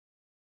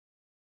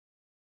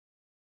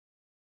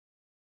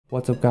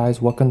What's up guys,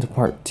 welcome to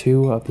part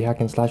 2 of the hack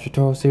and slash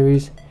tutorial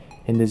series.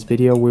 In this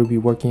video we'll be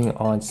working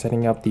on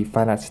setting up the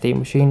finite state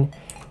machine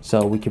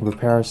so we can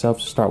prepare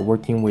ourselves to start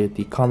working with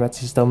the combat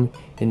system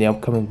in the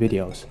upcoming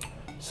videos.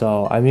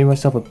 So I made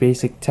myself a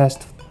basic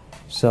test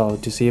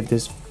to see if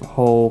this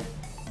whole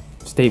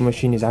state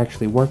machine is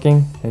actually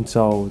working, and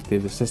so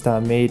the system I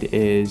made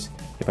is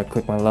if I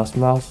click my left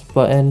mouse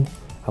button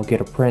I'll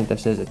get a print that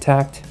says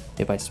attacked.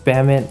 If I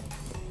spam it,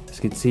 as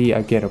you can see,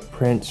 I get a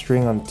print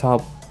string on the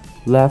top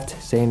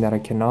left saying that I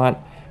cannot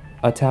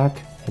attack,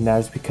 and that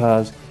is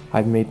because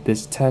I've made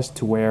this test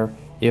to where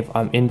if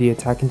I'm in the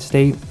attacking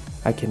state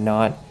I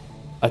cannot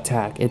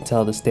attack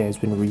until the state has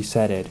been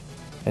resetted.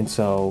 And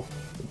so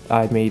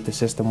I made the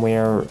system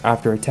where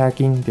after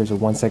attacking there's a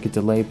 1 second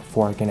delay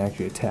before I can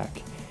actually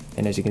attack,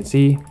 and as you can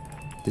see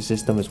the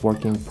system is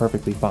working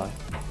perfectly fine.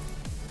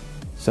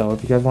 So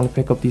if you guys want to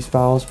pick up these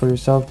files for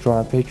yourself, join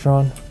our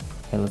Patreon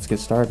and let's get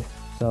started.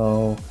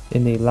 So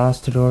in the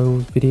last tutorial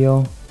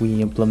video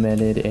we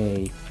implemented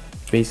a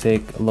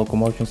basic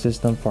locomotion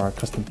system for our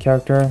custom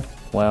character.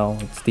 Well,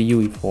 it's the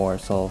UE4,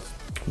 so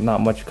not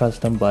much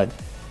custom, but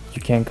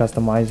you can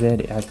customize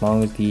it as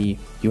long as you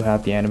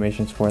have the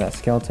animations for that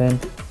skeleton.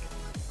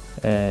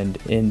 And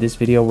in this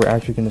video we're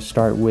actually going to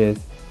start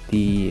with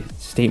the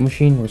state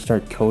machine. We'll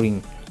start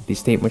coding the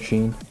state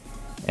machine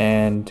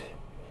and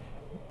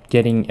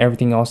getting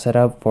everything all set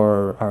up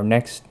for our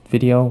next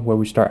video where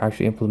we start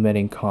actually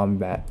implementing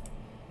combat.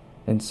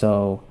 And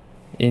so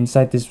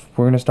inside this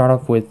we're going to start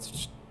off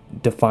with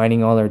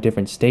defining all our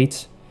different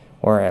states,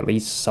 or at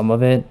least some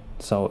of it.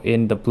 So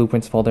in the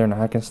blueprints folder and the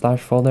hack and slash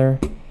folder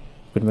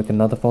we're going to make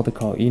another folder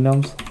called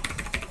enums.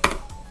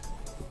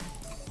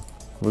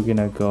 We're going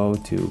to go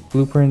to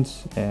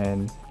blueprints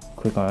and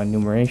click on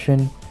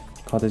enumeration,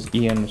 call this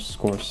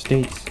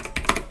e_states,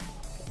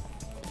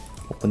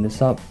 open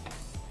this up,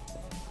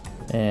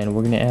 and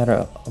we're going to add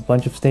a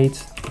bunch of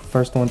states. The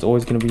first one's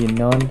always going to be a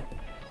none.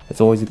 It's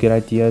always a good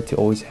idea to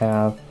always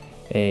have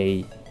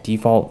a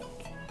default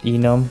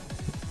enum,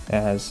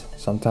 as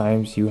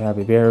sometimes you have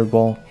a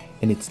variable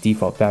and its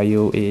default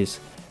value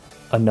is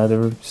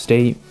another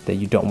state that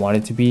you don't want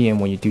it to be, and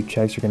when you do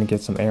checks you're going to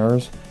get some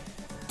errors.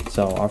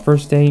 So our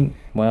first state,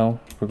 well,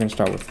 we're going to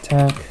start with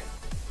attack,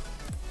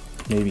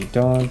 maybe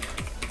dodge,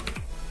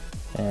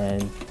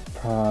 and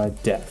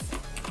death.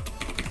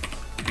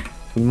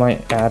 We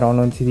might add on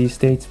onto these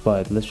states,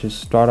 but let's just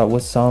start out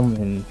with some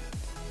and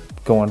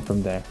go on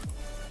from there.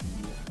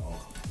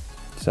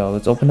 So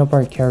let's open up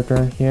our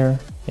character here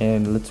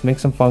and let's make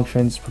some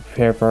functions,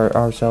 prepare for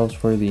ourselves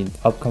for the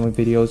upcoming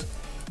videos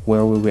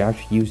where we'll be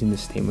actually using the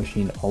state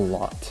machine a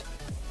lot.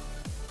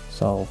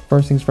 So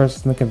first things first,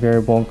 let's make a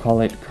variable and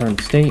call it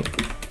current state.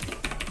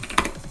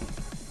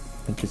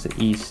 Make this an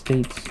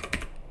e_states.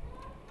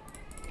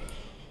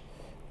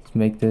 Let's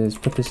make this,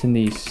 put this in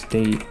the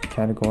state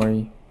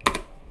category.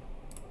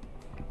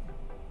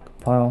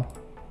 Compile.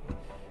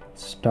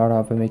 Start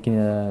off by making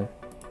a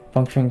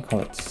function,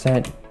 call it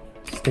set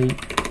state.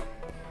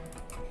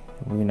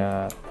 We're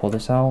gonna pull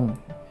this out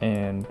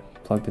and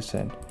plug this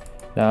in.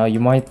 Now you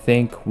might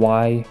think,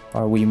 why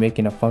are we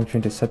making a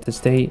function to set the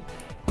state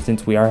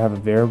since we have a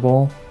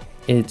variable?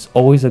 It's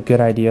always a good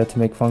idea to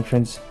make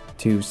functions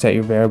to set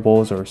your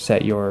variables or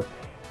set your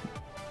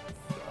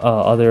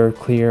other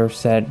clear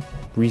set,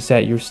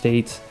 reset your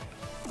states,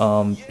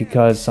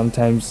 because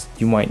sometimes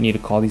you might need to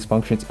call these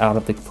functions out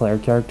of the player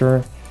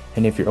character,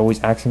 and if you're always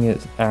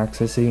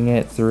accessing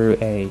it through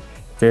a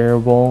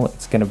variable,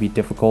 it's going to be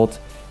difficult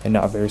and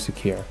not very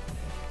secure.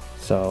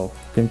 So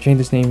I'm going to change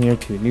this name here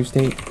to a new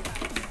state,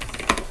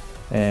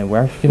 and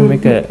we're actually going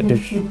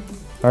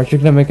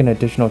to make an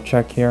additional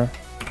check here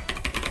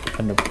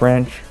under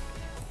branch.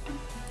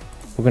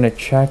 We're going to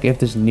check if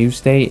this new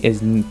state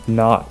is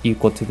not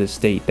equal to the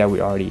state that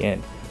we're already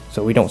in,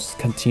 so we don't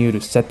continue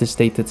to set the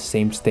state to the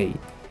same state.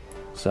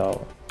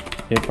 So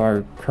if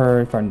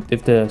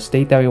the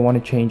state that we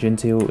want to change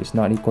into is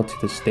not equal to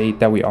the state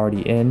that we're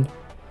already in,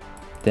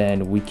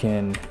 then we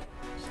can,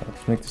 so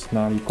let's make this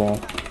not equal.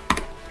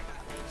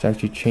 Let's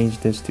actually change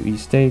this to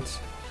e_states.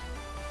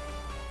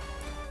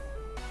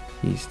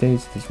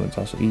 E_states, this one's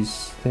also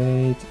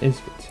e_states, is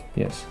it?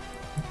 Yes.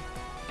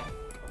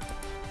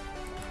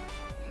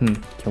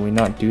 Can we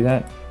not do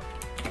that?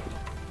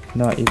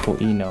 Not equal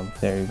enum,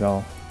 there you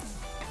go.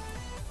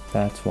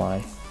 That's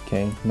why.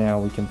 Okay, now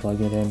we can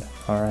plug it in.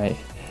 Alright,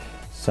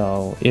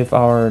 so if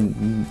our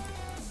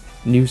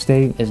new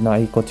state is not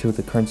equal to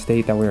the current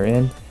state that we're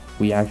in,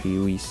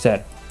 we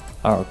set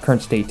our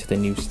current state to the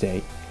new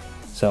state,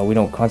 so we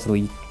don't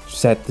constantly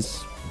set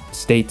this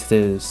state to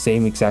the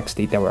same exact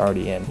state that we're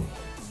already in.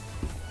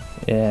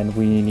 And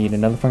we need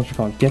another function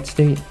called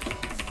getState,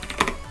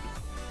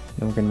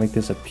 and we're going to make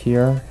this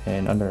appear,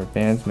 and under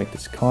advanced make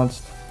this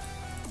const.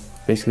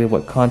 Basically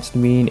what const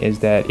mean is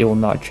that it will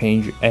not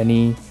change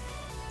any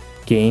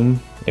game.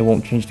 It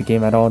won't change the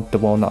game at all.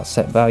 It will not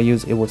set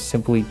values. It will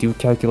simply do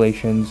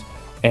calculations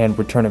and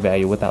return a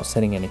value without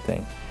setting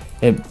anything.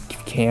 It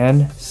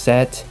can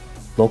set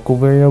local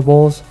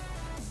variables,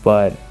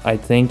 but I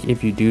think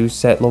if you do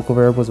set local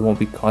variables, it won't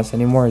be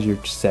constant anymore, as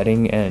you're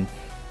setting and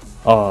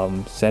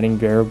setting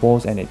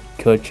variables, and it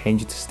could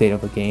change the state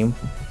of a game.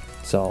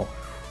 So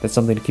that's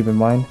something to keep in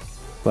mind.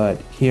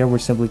 But here we're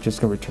simply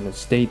just going to return the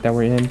state that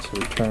we're in. So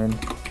return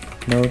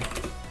node,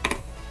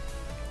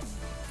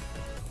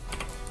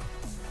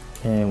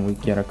 and we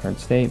get our current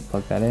state,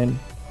 plug that in.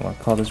 I want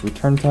to call this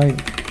return type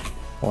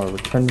or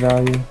return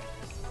value.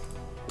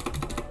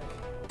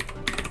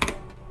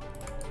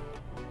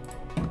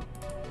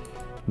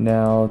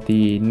 Now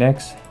the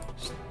next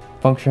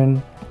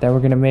function that we're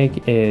going to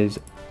make is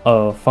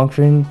a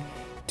function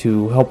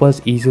to help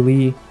us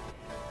easily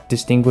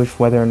distinguish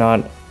whether or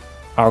not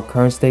our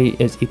current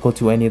state is equal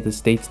to any of the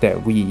states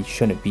that we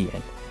shouldn't be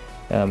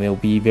in. It'll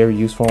be very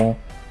useful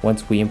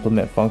once we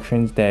implement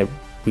functions that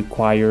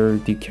require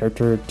the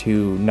character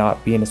to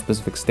not be in a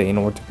specific state in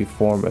order to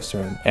perform a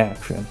certain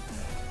action.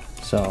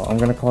 So I'm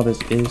going to call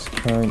this is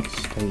current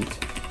state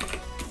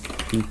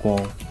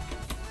equal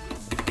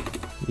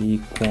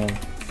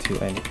to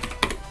any,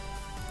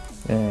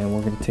 and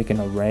we're going to take an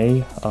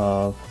array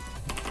of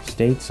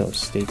states, so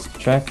states to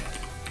check,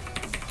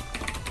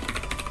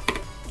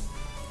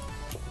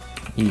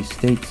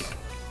 states,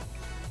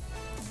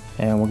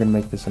 and we're going to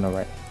make this an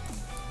array.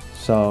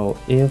 So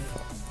if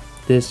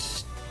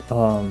this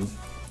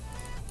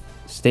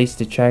states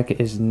to check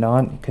is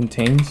not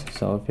contains,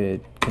 so if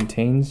it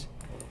contains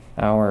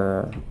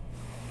our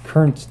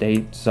current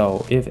state,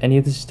 so if any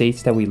of the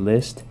states that we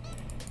list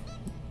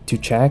to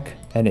check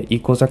and it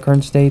equals our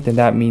current state, then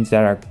that means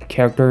that our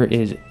character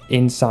is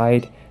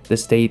inside the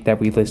state that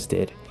we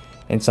listed.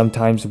 And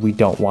sometimes we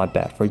don't want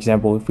that. For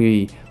example, if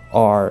we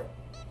are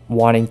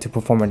wanting to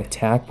perform an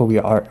attack but we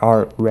are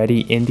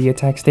already in the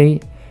attack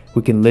state,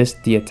 we can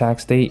list the attack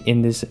state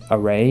in this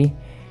array,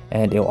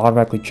 and it'll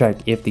automatically check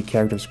if the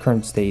character's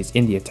current state is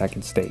in the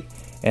attacking state,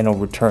 and it'll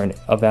return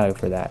a value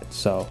for that.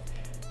 So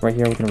right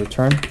here we're going to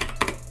return.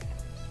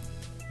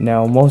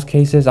 Now in most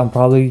cases I'm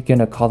probably going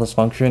to call this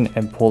function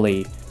and pull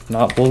a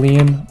not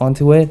boolean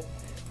onto it,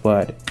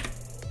 but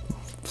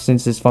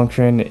since this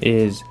function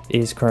is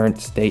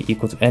current state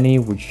equal to any,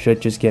 we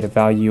should just get a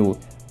value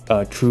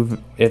true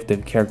if the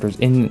character is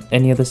in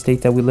any of the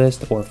state that we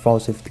list, or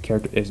false if the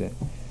character isn't.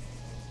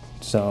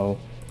 So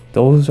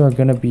those are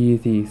gonna be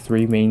the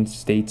three main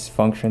states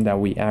function that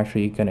we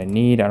actually gonna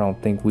need. I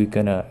don't think we're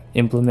gonna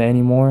implement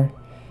anymore.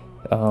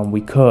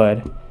 We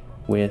could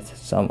with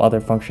some other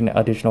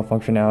additional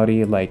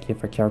functionality, like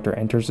if a character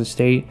enters a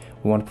state,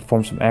 we want to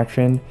perform some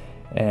action,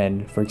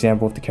 and for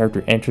example, if the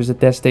character enters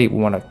at that state,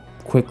 we want to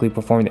quickly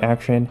perform the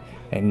action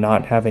and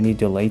not have any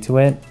delay to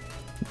it.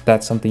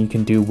 That's something you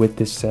can do with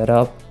this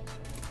setup.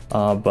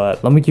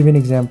 But let me give you an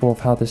example of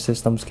how the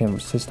system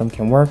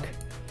can work,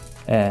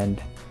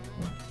 and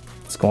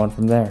let's go on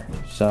from there.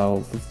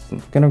 So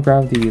I'm gonna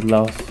grab the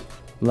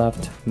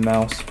left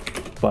mouse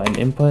button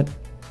input,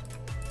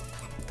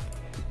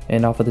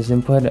 and off of this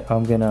input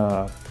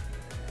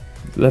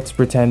let's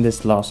pretend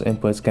this last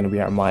input is going to be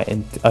my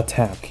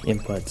attack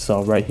input.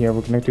 So right here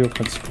we're going to do a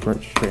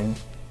print string,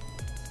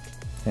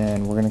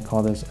 and we're going to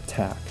call this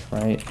attack,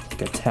 right?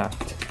 Like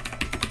attacked,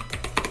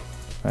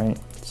 right?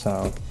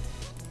 So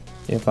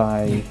if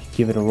I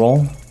give it a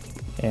roll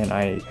and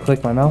I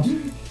click my mouse,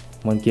 I'm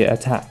going to get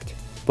attacked.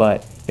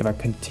 But if I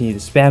continue to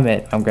spam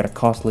it, I'm going to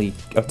constantly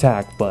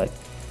attack, but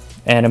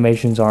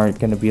animations aren't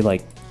going to be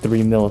like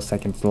 3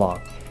 milliseconds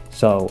long.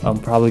 So I'm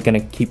probably going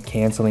to keep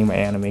canceling my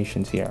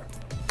animations here.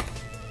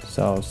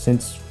 So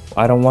since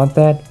I don't want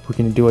that, we're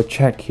going to do a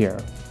check here.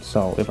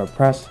 So if I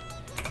press,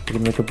 we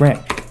can make a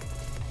branch.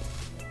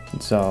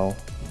 And so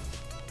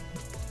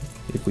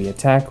if we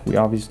attack, we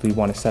obviously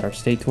want to set our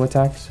state to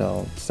attack.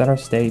 So set our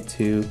state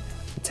to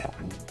attack.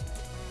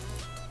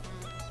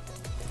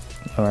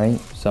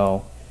 Alright,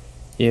 so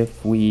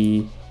if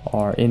we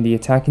are in the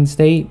attacking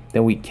state,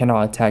 then we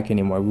cannot attack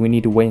anymore. We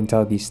need to wait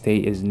until the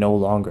state is no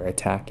longer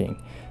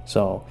attacking.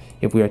 So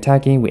if we are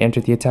attacking, we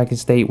enter the attacking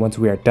state. Once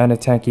we are done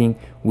attacking,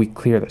 we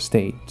clear the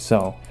state.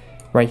 So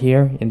right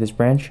here in this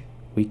branch,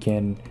 we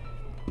can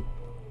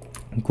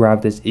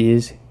grab this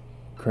is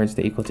current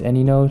state equal to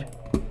any node.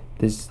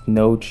 This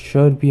node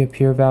should be a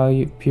pure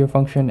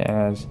function,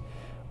 as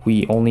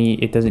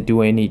it doesn't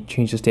do any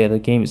change the state of the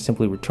game, it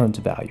simply returns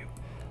a value.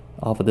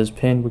 Off of this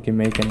pin, we can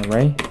make an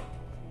array.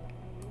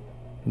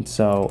 And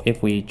so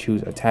if we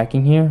choose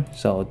attacking here,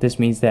 so this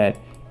means that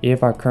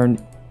if our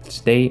current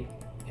state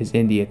is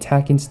in the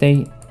attacking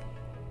state,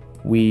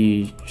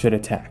 we should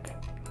attack.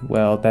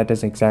 Well,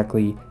 that's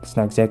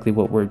not exactly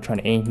what we're trying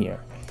to aim here.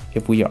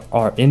 If we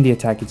are in the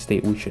attacking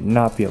state, we should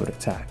not be able to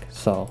attack.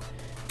 So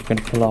we're going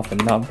to pull off a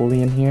not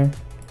boolean here.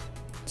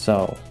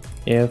 So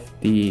if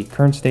the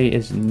current state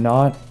is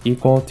not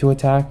equal to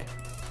attack,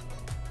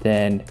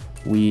 then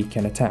we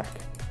can attack.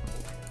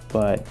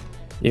 But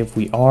if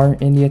we are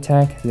in the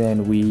attack,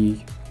 then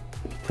we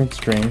print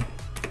string,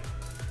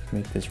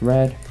 make this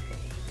red,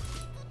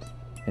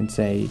 and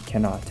say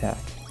cannot attack.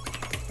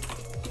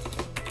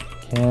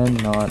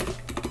 Cannot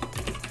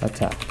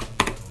attack.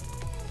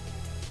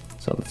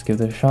 So let's give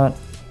this a shot.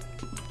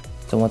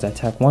 So once I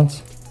attack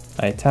once,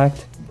 I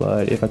attacked,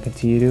 but if I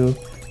continue to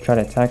try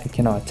to attack, I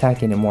cannot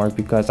attack anymore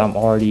because I'm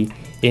already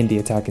in the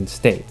attacking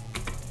state.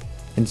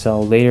 And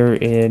so later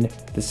in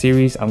the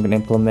series, I'm going to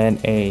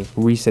implement a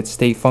reset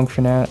state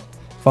function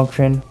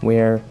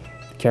where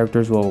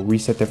characters will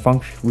reset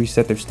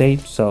their state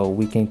so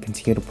we can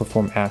continue to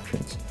perform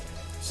actions.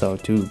 So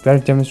to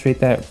better demonstrate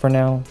that for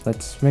now,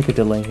 let's make a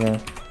delay here.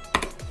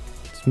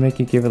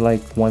 Give it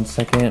like 1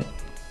 second,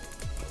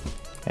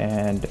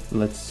 and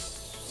let's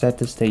set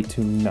the state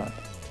to none.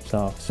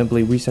 So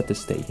simply reset the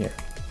state here.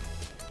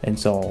 And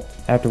so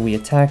after we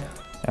attack,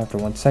 after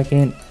 1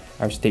 second,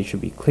 our state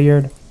should be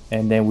cleared,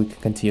 and then we can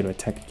continue to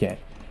attack again.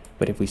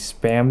 But if we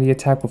spam the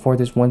attack before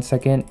this 1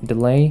 second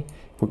delay,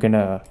 we're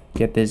gonna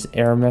get this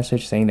error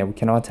message saying that we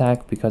cannot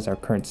attack because our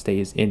current state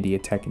is in the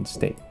attacking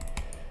state.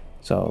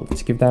 So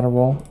let's give that a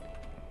roll.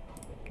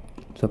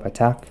 So if I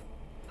attack,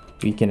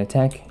 we can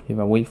attack. If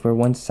I wait for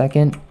 1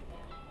 second,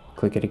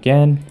 click it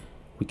again,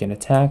 we can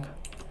attack.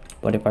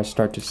 But if I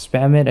start to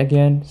spam it, I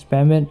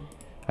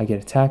get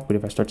attacked. But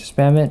if I start to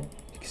spam it,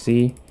 you can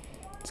see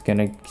it's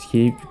gonna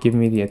keep giving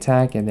me the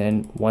attack, and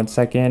then 1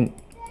 second,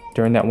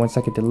 during that 1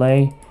 second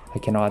delay, I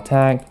cannot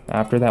attack.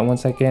 After that 1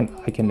 second,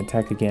 I can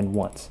attack again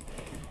once.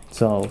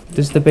 So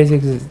this is the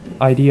basic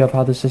idea of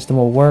how the system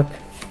will work.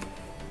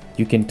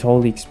 You can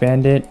totally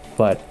expand it,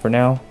 but for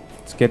now,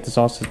 let's get this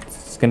all.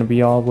 It's gonna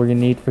be all we're gonna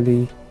need for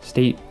the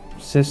state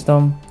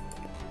system,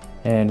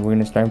 and we're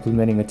gonna start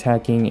implementing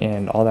attacking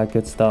and all that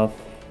good stuff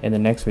in the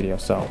next video.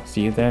 So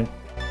see you then.